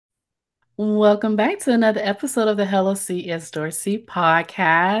Welcome back to another episode of the Hello CS Dorsey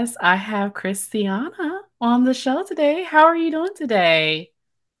podcast. I have Christiana on the show today. How are you doing today?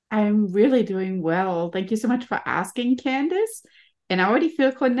 I'm really doing well. Thank you so much for asking, Candice. And I already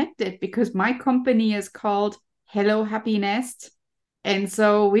feel connected because my company is called Hello Happy Nest. And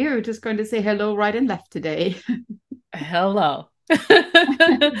so we're just going to say hello right and left today. Hello. Love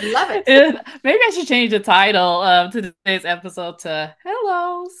it. Maybe I should change the title of today's episode to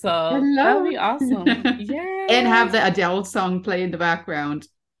Hello. So that'd Hello. be awesome. And Yay. have the Adele song play in the background.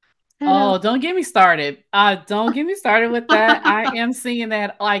 Hello. Oh, don't get me started. Don't get me started with that. I am singing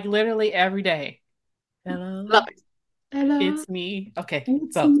that like literally every day. Love Hello, it. Hello. it's me. Okay,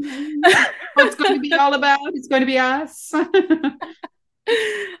 It's so me. What's going to be all about? It's going to be us.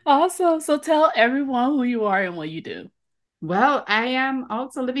 awesome. So tell everyone who you are and what you do. Well, I am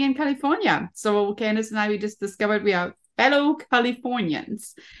also living in California. So Candice and I, we just discovered we are fellow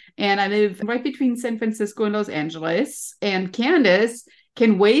Californians. And I live right between San Francisco and Los Angeles. And Candice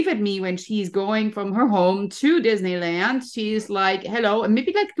can wave at me when she's going from her home to Disneyland. She's like, hello, and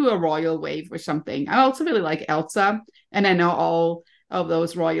maybe like do a royal wave or something. I also really like Elsa. And I know all of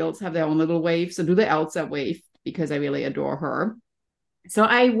those royals have their own little wave. So do the Elsa wave because I really adore her. So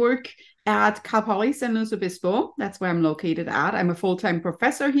I work at Cal Poly San Luis Obispo. That's where I'm located at. I'm a full-time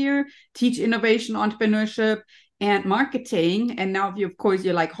professor here, teach innovation, entrepreneurship, and marketing. And now, if you, of course,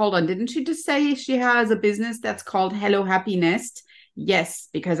 you're like, hold on, didn't she just say she has a business that's called Hello Happy Nest? Yes,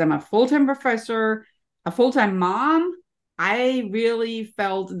 because I'm a full-time professor, a full-time mom. I really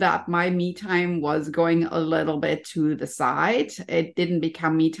felt that my me time was going a little bit to the side. It didn't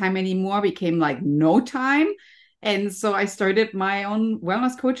become me time anymore, became like no time. And so I started my own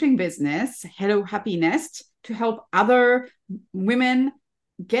wellness coaching business, Hello Happy Nest, to help other women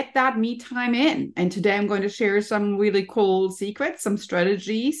get that me time in. And today I'm going to share some really cool secrets, some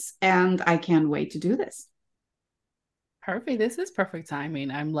strategies, and I can't wait to do this. Perfect. This is perfect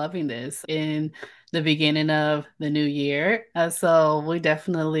timing. I'm loving this in the beginning of the new year. So we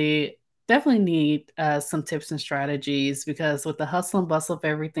definitely need some tips and strategies because with the hustle and bustle of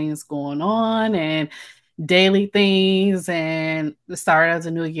everything's going on and daily things and the start of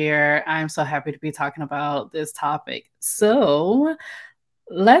the new year, I'm so happy to be talking about this topic. So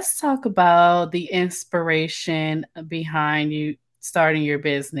let's talk about the inspiration behind you starting your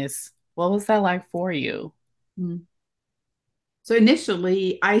business. What was that like for you? Mm. So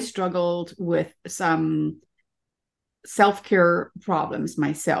initially, I struggled with some self care problems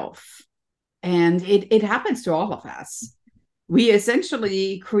myself. And it happens to all of us. We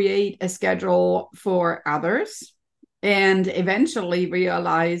essentially create a schedule for others and eventually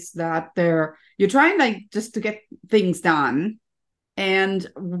realize that you're trying like just to get things done. And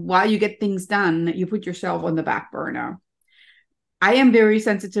while you get things done, you put yourself on the back burner. I am very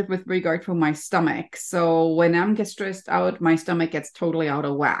sensitive with regard to my stomach. So when I'm get stressed out, my stomach gets totally out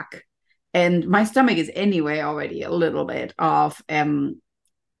of whack. And my stomach is anyway already a little bit of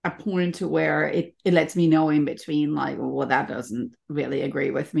a point to where it lets me know in between, like, well, that doesn't really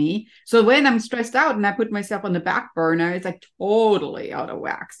agree with me. So when I'm stressed out and I put myself on the back burner, it's like totally out of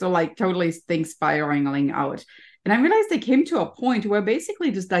whack. So like totally things spiraling out. And I realized I came to a point where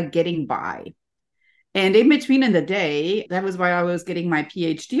basically just like getting by. And in between in the day, that was why I was getting my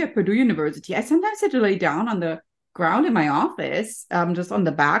PhD at Purdue University. I sometimes had to lay down on the ground in my office, just on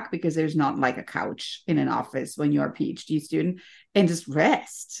the back, because there's not like a couch in an office when you're a PhD student, and just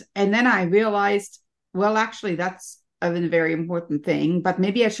rest. And then I realized, well, actually, that's a very important thing, but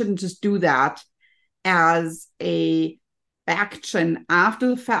maybe I shouldn't just do that as a action after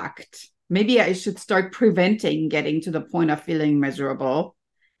the fact. Maybe I should start preventing getting to the point of feeling miserable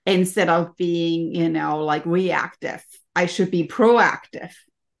instead of being, like reactive. I should be proactive.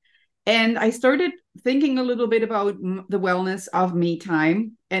 And I started thinking a little bit about the wellness of me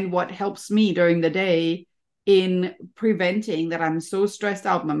time and what helps me during the day in preventing that I'm so stressed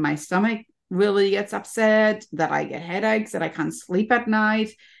out when my stomach really gets upset, that I get headaches, that I can't sleep at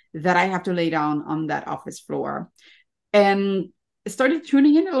night, that I have to lay down on that office floor. And started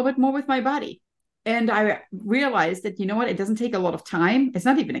tuning in a little bit more with my body. And I realized that, you know what, it doesn't take a lot of time. It's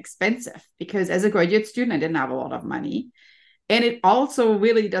not even expensive because as a graduate student, I didn't have a lot of money. And it also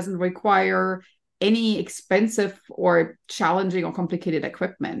really doesn't require any expensive or challenging or complicated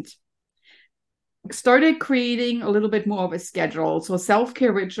equipment. Started creating a little bit more of a schedule. So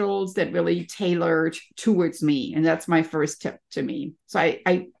self-care rituals that really tailored towards me. And that's my first tip to me. So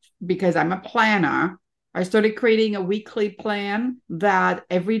I because I'm a planner, I started creating a weekly plan that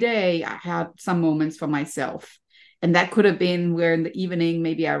every day I had some moments for myself. And that could have been where in the evening,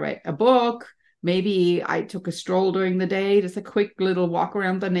 maybe I read a book, Maybe I took a stroll during the day, just a quick little walk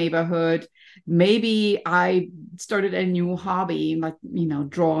around the neighborhood. Maybe I started a new hobby, like,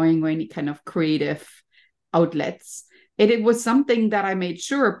 drawing or any kind of creative outlets. It was something that I made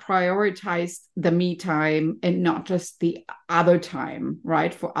sure prioritized the me time and not just the other time,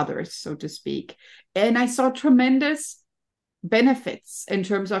 right? For others, so to speak. And I saw tremendous benefits in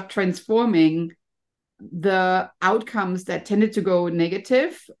terms of transforming the outcomes that tended to go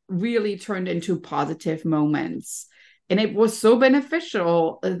negative really turned into positive moments. And it was so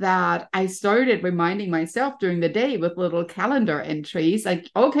beneficial that I started reminding myself during the day with little calendar entries like,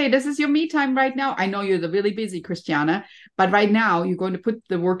 okay, this is your me time right now. I know you're really busy, Christiana, but right now you're going to put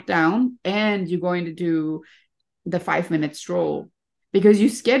the work down and you're going to do the 5 minute stroll because you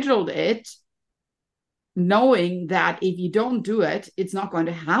scheduled it knowing that if you don't do it, it's not going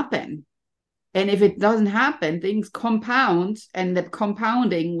to happen. And if it doesn't happen, things compound, and the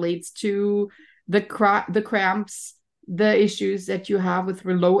compounding leads to the cramps, the issues that you have with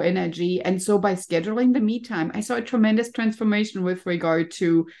low energy. And so by scheduling the me time, I saw a tremendous transformation with regard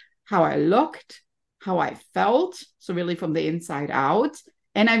to how I looked, how I felt. So really from the inside out.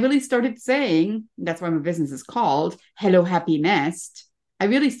 And I really started saying, that's why my business is called Hello Happiness. I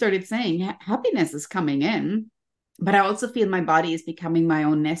really started saying happiness is coming in, but I also feel my body is becoming my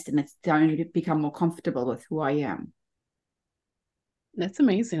own nest and it's starting to become more comfortable with who I am. That's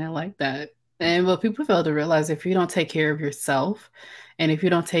amazing. I like that. And what people fail to realize, if you don't take care of yourself and if you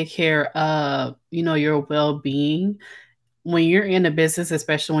don't take care of, your well-being, when you're in a business,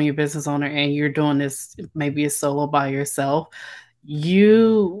 especially when you're a business owner and you're doing this, maybe it's solo by yourself,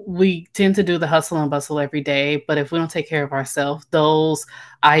 we tend to do the hustle and bustle every day. But if we don't take care of ourselves, those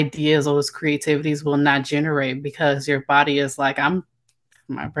ideas, those creativities will not generate because your body is like,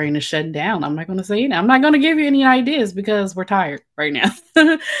 my brain is shutting down. I'm not going to say I'm not going to give you any ideas because we're tired right now,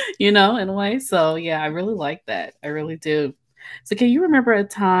 in a way. So, yeah, I really like that. I really do. So, can you remember a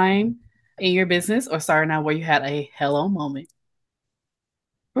time in your business or sorry now where you had a hello moment?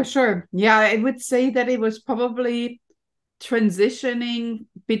 For sure. Yeah, I would say that it was probably transitioning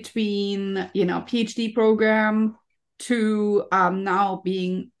between, PhD program to now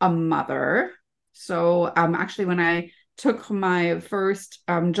being a mother. So actually when I took my first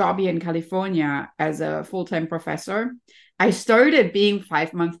job here in California as a full-time professor, I started being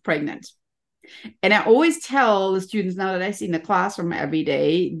 5 months pregnant. And I always tell the students now that I see in the classroom every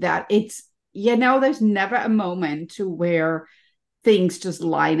day that there's never a moment to where things just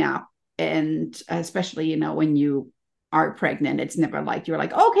line up. And especially, when you are pregnant, it's never like you're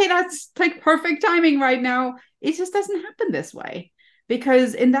like, okay, that's like perfect timing right now. It just doesn't happen this way.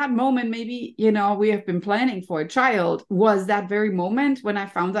 Because in that moment, maybe, we have been planning for a child. Was that very moment when I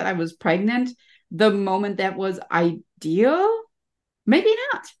found that I was pregnant the moment that was ideal? Maybe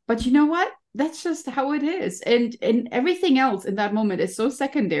not. But you know what? That's just how it is. And everything else in that moment is so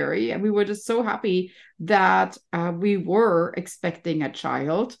secondary. And we were just so happy that we were expecting a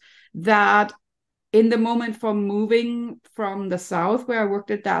child, that in the moment from moving from the South, where I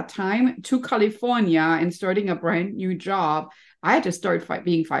worked at that time, to California and starting a brand new job, I had to start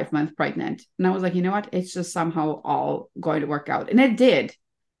being 5 months pregnant. And I was like, you know what? It's just somehow all going to work out. And it did.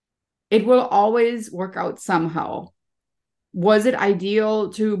 It will always work out somehow. Was it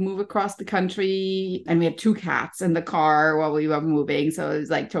ideal to move across the country? And we had two cats in the car while we were moving. So it was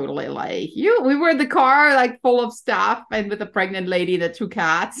like totally like, we were in the car, like full of stuff and with a pregnant lady and the two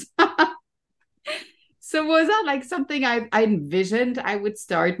cats. So was that like something I envisioned I would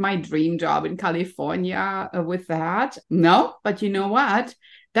start my dream job in California with that? No, but you know what?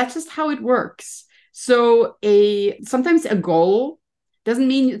 That's just how it works. So sometimes a goal doesn't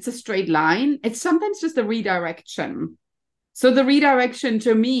mean it's a straight line. It's sometimes just a redirection. So the redirection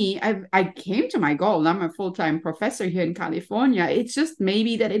to me, I came to my goal. I'm a full-time professor here in California. It's just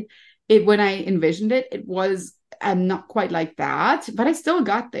maybe that it when I envisioned it, it was not quite like that, but I still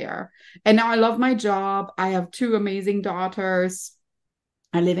got there. And now I love my job. I have two amazing daughters.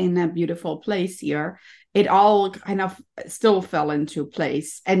 I live in a beautiful place here. It all kind of still fell into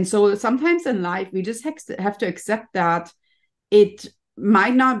place. And so sometimes in life, we just have to accept that it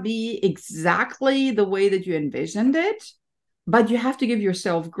might not be exactly the way that you envisioned it, but you have to give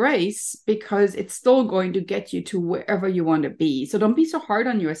yourself grace because it's still going to get you to wherever you want to be. So don't be so hard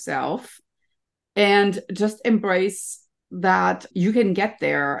on yourself and just embrace that you can get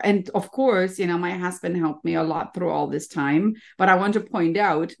there. And of course, my husband helped me a lot through all this time. But I want to point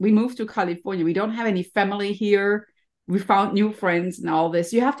out, we moved to California. We don't have any family here. We found new friends and all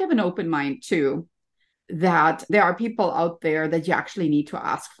this. You have to have an open mind too, that there are people out there that you actually need to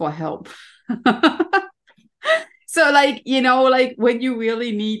ask for help. So like, like when you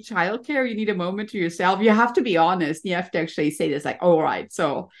really need childcare, you need a moment to yourself. You have to be honest. You have to actually say this, like, all right,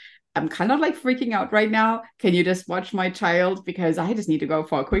 so I'm kind of like freaking out right now. Can you just watch my child? Because I just need to go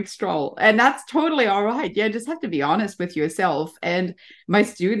for a quick stroll. And that's totally all right. Yeah, just have to be honest with yourself. And my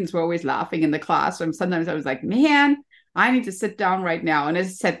students were always laughing in the classroom. Sometimes I was like, man, I need to sit down right now. And I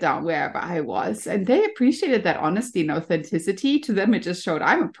just sat down wherever I was. And they appreciated that honesty and authenticity. To them, it just showed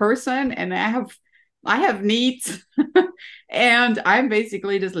I'm a person and I have needs. And I'm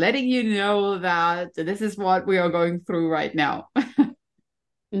basically just letting you know that this is what we are going through right now.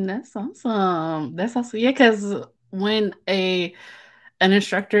 That's awesome. That's awesome. Yeah, because when a an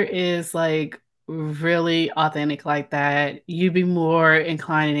instructor is like really authentic like that, you'd be more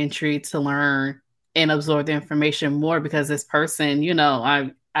inclined and intrigued to learn and absorb the information more because this person,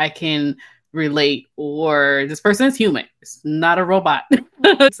 I can relate, or this person is human. It's not a robot.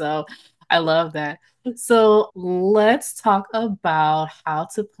 So I love that. So let's talk about how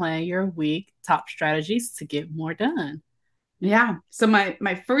to plan your week, top strategies to get more done. Yeah. So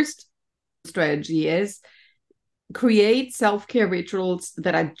my first strategy is create self-care rituals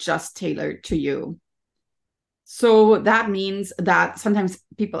that are just tailored to you. So that means that sometimes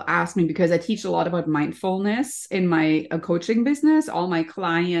people ask me, because I teach a lot about mindfulness in my coaching business. All my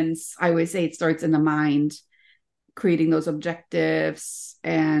clients, I always say it starts in the mind, creating those objectives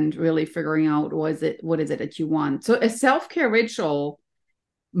and really figuring out what is it that you want. So a self-care ritual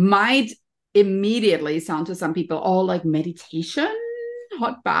might immediately sound to some people, oh, like meditation,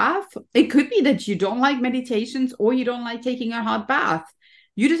 hot bath. It could be that you don't like meditations or you don't like taking a hot bath.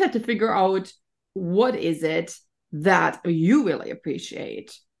 You just have to figure out what is it that you really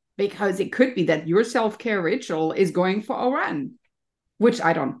appreciate. Because it could be that your self-care ritual is going for a run, which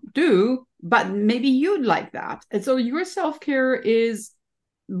I don't do, but maybe you'd like that. And so your self-care is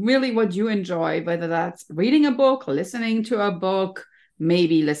really what you enjoy, whether that's reading a book, listening to a book,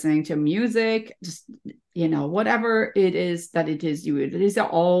 maybe listening to music, just, whatever it is that it is you. These are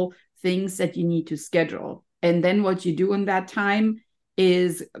all things that you need to schedule. And then what you do in that time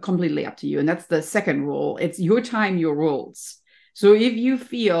is completely up to you. And that's the second rule. It's your time, your rules. So if you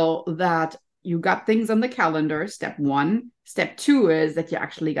feel that you got things on the calendar, step one. Step two is that you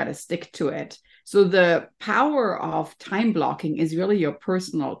actually got to stick to it. So the power of time blocking is really your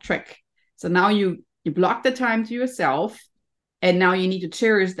personal trick. So now you block the time to yourself, and now you need to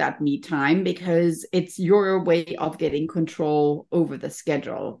cherish that me time because it's your way of getting control over the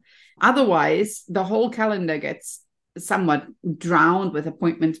schedule. Otherwise, the whole calendar gets somewhat drowned with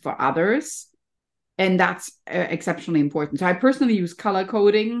appointments for others. And that's exceptionally important. So I personally use color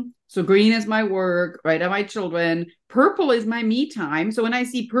coding. So green is my work, red are my children, purple is my me time. So when I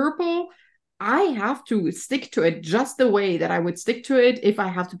see purple, I have to stick to it just the way that I would stick to it if I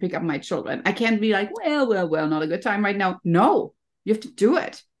have to pick up my children. I can't be like, well, not a good time right now. No, you have to do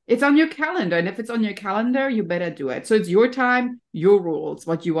it. It's on your calendar. And if it's on your calendar, you better do it. So it's your time, your rules.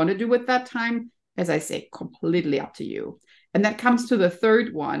 What you want to do with that time, as I say, completely up to you. And that comes to the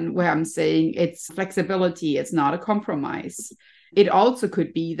third one where I'm saying it's flexibility. It's not a compromise. It also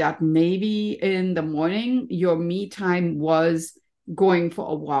could be that maybe in the morning, your me time was going for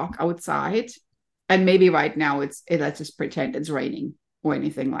a walk outside. And maybe right now let's just pretend it's raining or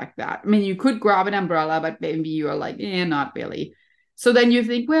anything like that. I mean, you could grab an umbrella, but maybe you're like, not really. So then you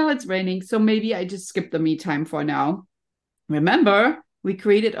think, well, it's raining. So maybe I just skip the me time for now. Remember, we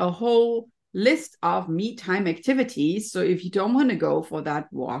created a whole list of me time activities. So if you don't want to go for that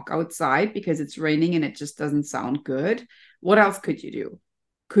walk outside because it's raining and it just doesn't sound good, what else could you do?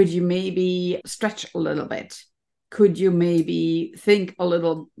 Could you maybe stretch a little bit? Could you maybe think a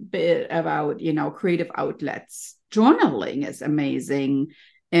little bit about, creative outlets? Journaling is amazing.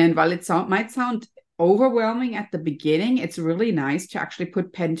 And while might sound overwhelming at the beginning, it's really nice to actually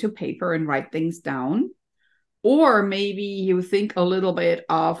put pen to paper and write things down. Or maybe you think a little bit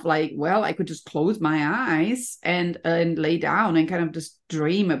of like, well, I could just close my eyes and lay down and kind of just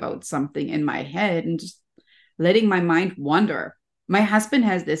dream about something in my head and just letting my mind wander. My husband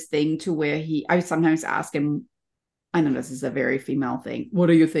has this thing to where I sometimes ask him, I know this is a very female thing, what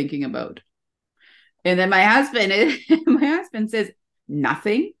are you thinking about? And then my husband says,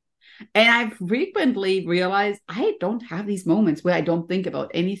 nothing. And I've frequently realized I don't have these moments where I don't think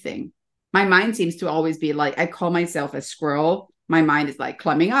about anything. My mind seems to always be like, I call myself a squirrel. My mind is like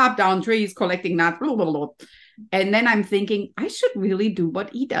climbing up, down trees, collecting nuts, blah, blah, blah. And then I'm thinking, I should really do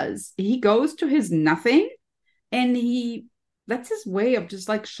what he does. He goes to his nothing and that's his way of just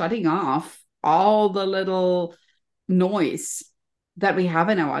like shutting off all the little noise that we have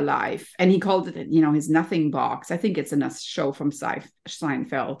in our life. And he called it, his nothing box. I think it's in a show from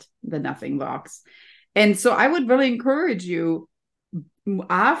Seinfeld, the nothing box. And so I would really encourage you,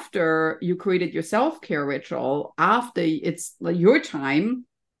 after you created your self-care ritual, after it's like your time,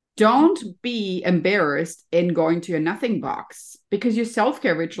 don't be embarrassed in going to your nothing box, because your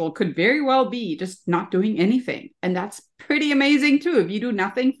self-care ritual could very well be just not doing anything. And that's pretty amazing too. If you do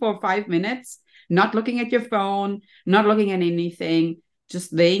nothing for 5 minutes, not looking at your phone, not looking at anything,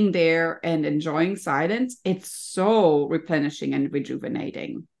 just laying there and enjoying silence, it's so replenishing and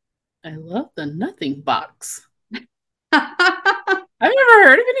rejuvenating. I love the nothing box. I've never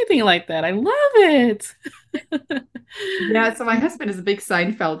heard of anything like that. I love it. Yeah, so my husband is a big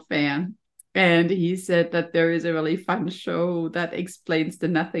Seinfeld fan, and he said that there is a really fun show that explains the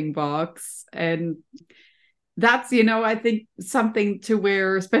nothing box. And that's, I think something to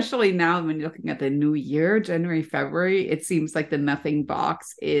where, especially now when you're looking at the new year, January, February, it seems like the nothing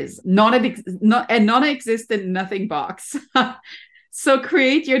box is not a non-existent nothing box. So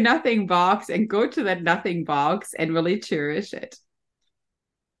create your nothing box and go to that nothing box and really cherish it.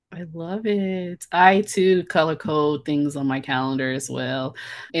 I love it. I too color code things on my calendar as well.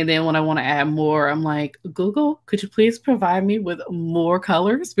 And then when I want to add more, I'm like, Google, could you please provide me with more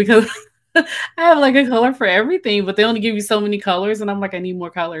colors? Because I have like a color for everything, but they only give you so many colors. And I'm like, I need more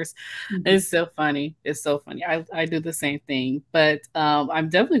colors. Mhm. It's so funny. It's so funny. I do the same thing. But I'm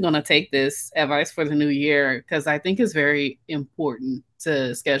definitely going to take this advice for the new year because I think it's very important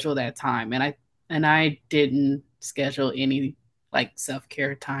to schedule that time. And I didn't schedule any like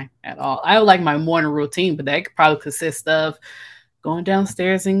self-care time at all. I like my morning routine, but that could probably consist of going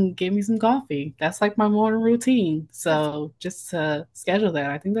downstairs and get me some coffee. That's like my morning routine. Yes. So just to schedule that,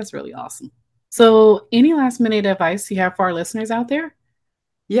 I think that's really awesome. So any last minute advice you have for our listeners out there?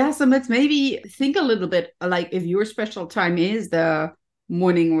 Yeah, so let's maybe think a little bit like if your special time is the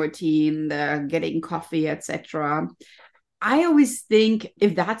morning routine, the getting coffee, etc. I always think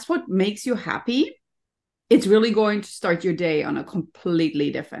if that's what makes you happy, it's really going to start your day on a completely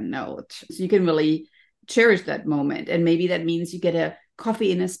different note. So you can really cherish that moment. And maybe that means you get a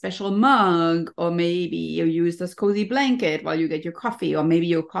coffee in a special mug, or maybe you use this cozy blanket while you get your coffee, or maybe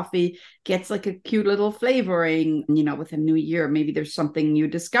your coffee gets like a cute little flavoring, with a new year. Maybe there's something you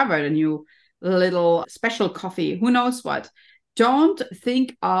discovered, a new little special coffee, who knows what. Don't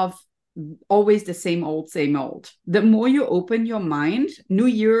think of always the same old, same old. The more you open your mind, new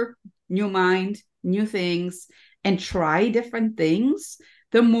year, new mind, new things, and try different things,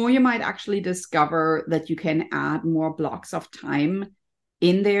 the more you might actually discover that you can add more blocks of time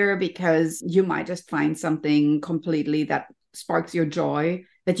in there, because you might just find something completely that sparks your joy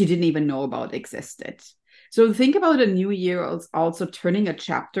that you didn't even know about existed. So think about a new year as also turning a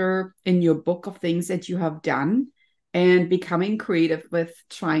chapter in your book of things that you have done and becoming creative with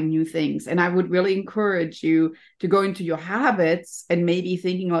trying new things. And I would really encourage you to go into your habits and maybe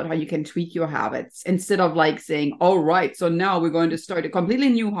thinking about how you can tweak your habits, instead of like saying, all right, so now we're going to start a completely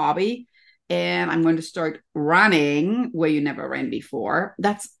new hobby and I'm going to start running where you never ran before.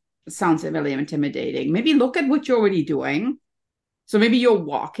 That sounds really intimidating. Maybe look at what you're already doing. So maybe you're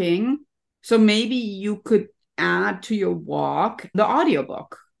walking. So maybe you could add to your walk the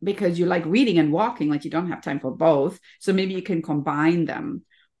audiobook, because you like reading and walking, like you don't have time for both. So maybe you can combine them.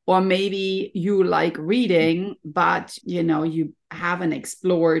 Or maybe you like reading, but you haven't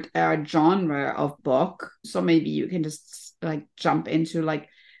explored a genre of book. So maybe you can just like jump into like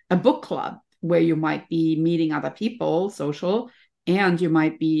a book club where you might be meeting other people, social, and you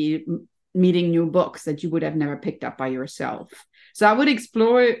might be meeting new books that you would have never picked up by yourself. So I would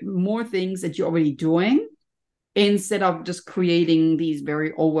explore more things that you're already doing, instead of just creating these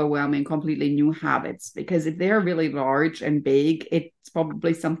very overwhelming, completely new habits. Because if they're really large and big, it's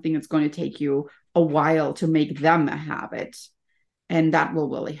probably something that's going to take you a while to make them a habit. And that will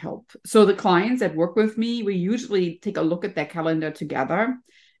really help. So the clients that work with me, we usually take a look at their calendar together,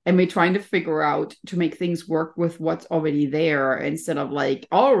 and we're trying to figure out to make things work with what's already there, instead of like,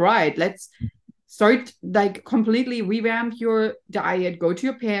 all right, let's start like completely revamp your diet, go to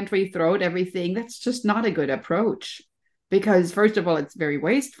your pantry, throw out everything. That's just not a good approach, because first of all, it's very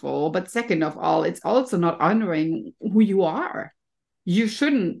wasteful, but second of all, it's also not honoring who you are. You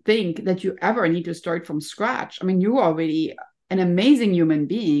shouldn't think that you ever need to start from scratch. I mean, you're already an amazing human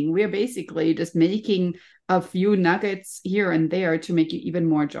being. We're basically just making a few nuggets here and there to make you even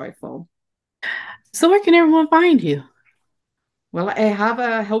more joyful. So where can everyone find you? Well, I have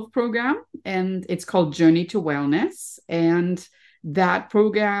a health program and it's called Journey to Wellness. And that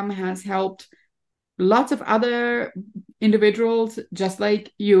program has helped lots of other individuals just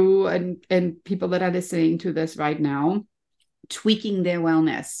like you, and people that are listening to this right now, tweaking their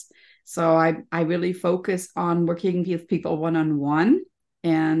wellness. So I really focus on working with people one on one,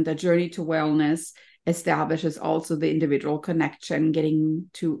 and the Journey to Wellness establishes also the individual connection, getting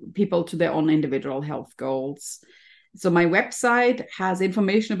to people to their own individual health goals. So my website has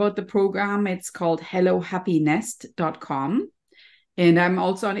information about the program. It's called hellohappynest.com. And I'm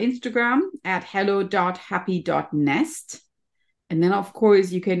also on Instagram at hello.happy.nest. And then, of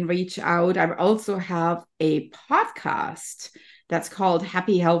course, you can reach out. I also have a podcast that's called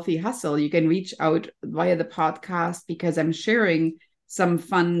Happy Healthy Hustle. You can reach out via the podcast because I'm sharing some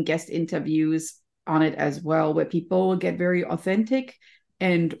fun guest interviews on it as well, where people get very authentic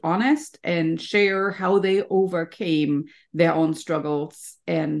and honest and share how they overcame their own struggles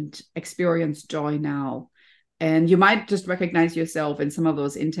and experience joy now. And you might just recognize yourself in some of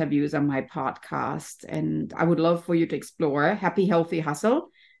those interviews on my podcast. And I would love for you to explore Happy Healthy Hustle.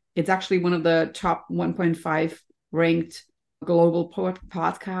 It's actually one of the top 1.5 ranked global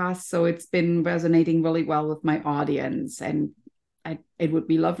podcasts. So it's been resonating really well with my audience. And it would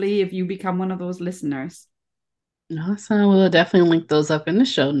be lovely if you become one of those listeners. Awesome. We'll definitely link those up in the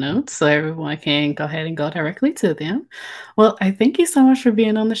show notes so everyone can go ahead and go directly to them. Well, I thank you so much for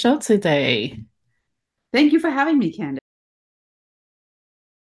being on the show today. Thank you for having me, Candace.